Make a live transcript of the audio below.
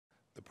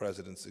The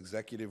President's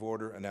executive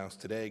order announced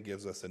today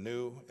gives us a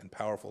new and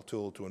powerful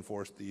tool to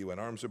enforce the UN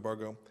arms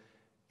embargo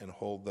and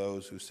hold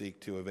those who seek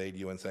to evade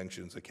UN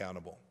sanctions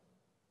accountable.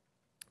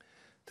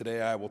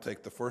 Today, I will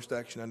take the first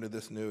action under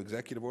this new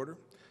executive order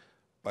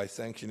by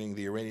sanctioning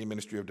the Iranian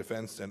Ministry of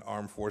Defense and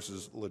Armed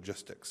Forces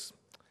Logistics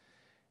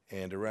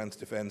and Iran's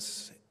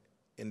Defense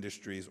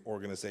Industries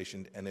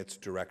Organization and its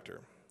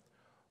director.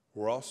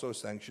 We're also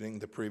sanctioning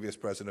the previous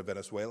president of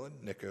Venezuela,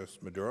 Nicolas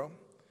Maduro.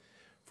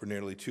 For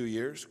nearly 2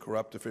 years,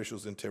 corrupt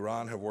officials in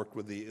Tehran have worked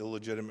with the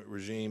illegitimate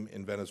regime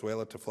in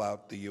Venezuela to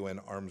flout the UN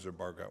arms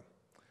embargo.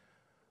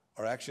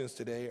 Our actions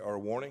today are a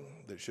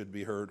warning that should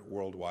be heard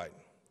worldwide.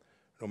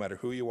 No matter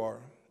who you are,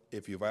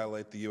 if you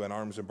violate the UN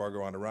arms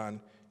embargo on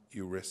Iran,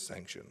 you risk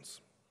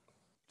sanctions.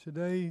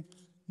 Today,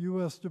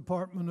 U.S.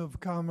 Department of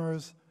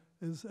Commerce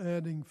is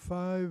adding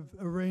 5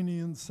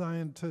 Iranian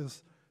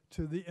scientists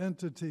to the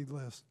entity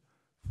list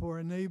for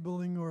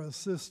enabling or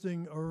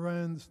assisting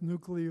Iran's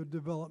nuclear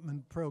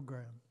development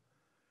program.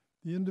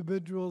 The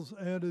individuals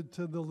added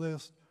to the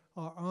list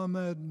are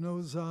Ahmad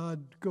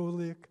Nozad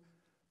Golik,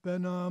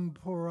 Benam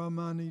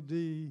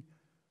Poramanidi,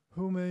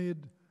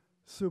 Humaid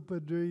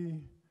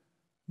Supadri,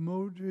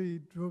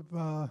 Moji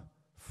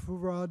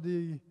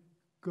Furadi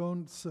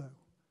Gonsa,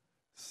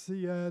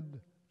 Siad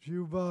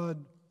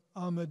Jubad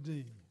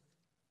Ahmadi.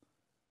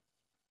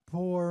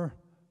 Por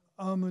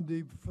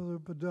Ahmadi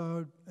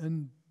Filipadar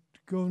and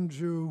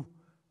Gonju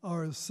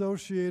are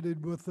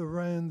associated with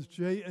Iran's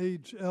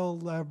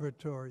JHL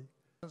laboratory.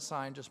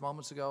 Signed just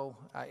moments ago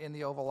in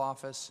the Oval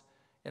Office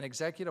an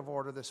executive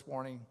order this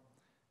morning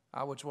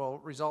which will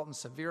result in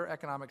severe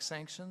economic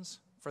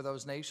sanctions for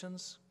those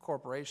nations,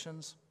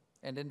 corporations,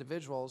 and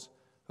individuals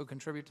who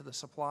contribute to the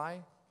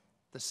supply,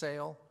 the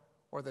sale,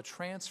 or the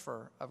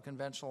transfer of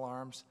conventional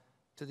arms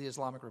to the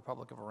Islamic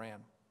Republic of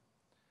Iran.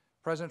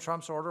 President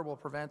Trump's order will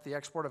prevent the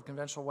export of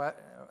conventional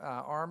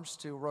arms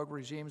to rogue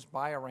regimes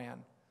by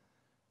Iran.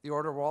 The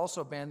order will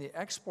also ban the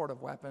export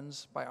of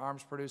weapons by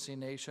arms-producing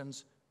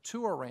nations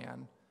to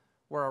Iran,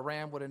 where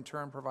Iran would in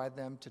turn provide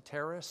them to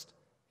terrorist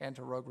and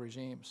to rogue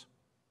regimes.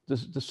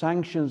 The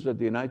sanctions that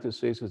the United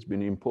States has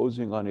been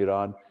imposing on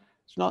Iran,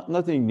 it's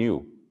nothing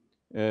new.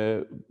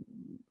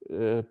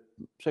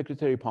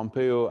 Secretary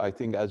Pompeo, I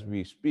think as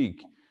we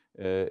speak,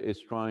 is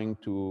trying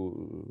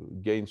to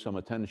gain some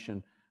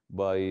attention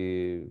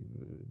by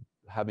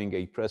having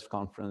a press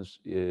conference,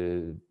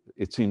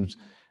 it seems,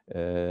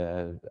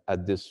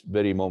 at this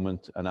very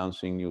moment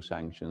announcing new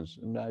sanctions.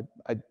 And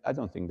I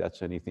don't think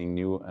that's anything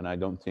new, and I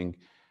don't think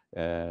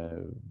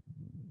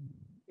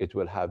it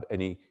will have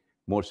any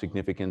more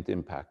significant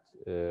impact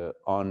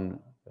on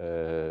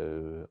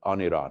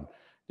Iran.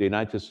 The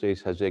United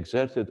States has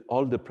exerted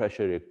all the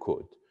pressure it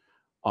could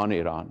on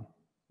Iran.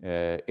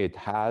 It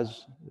had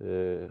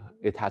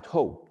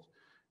hoped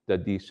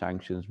that these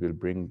sanctions will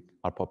bring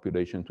our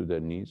population to their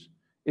knees.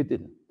 It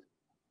didn't.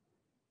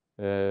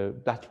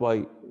 That's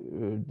why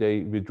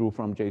they withdrew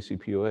from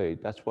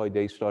JCPOA. That's why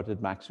they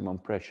started maximum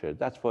pressure.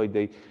 That's why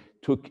they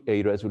took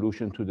a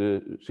resolution to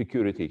the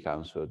Security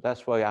Council.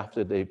 That's why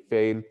after they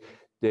failed,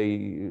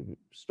 they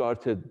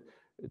started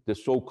the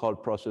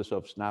so-called process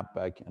of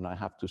snapback. And I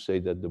have to say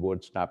that the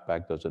word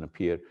snapback doesn't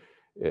appear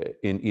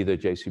in either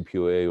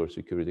JCPOA or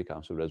Security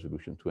Council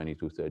Resolution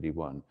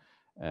 2231.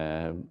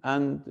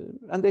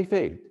 And they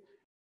failed.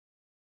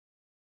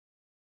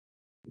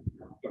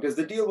 Because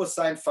the deal was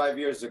signed 5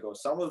 years ago.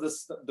 Some of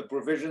the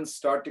provisions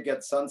start to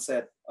get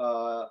sunset,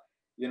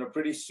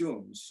 pretty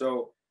soon.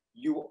 So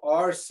you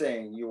are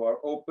saying you are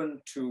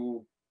open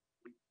to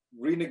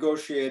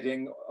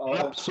renegotiating?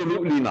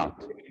 Absolutely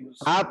not.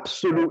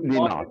 Absolutely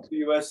not. The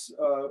U.S.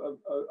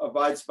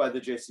 abides by the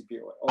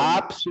JCPOA.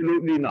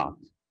 Absolutely not.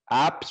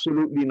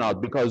 Absolutely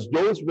not. Because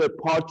those were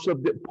part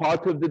of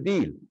the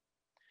deal.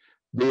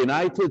 The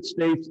United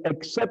States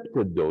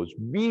accepted those.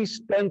 We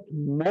spent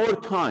more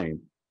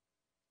time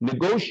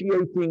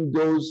negotiating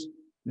those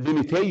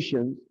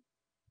limitations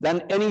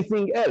than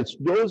anything else.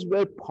 Those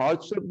were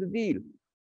parts of the deal.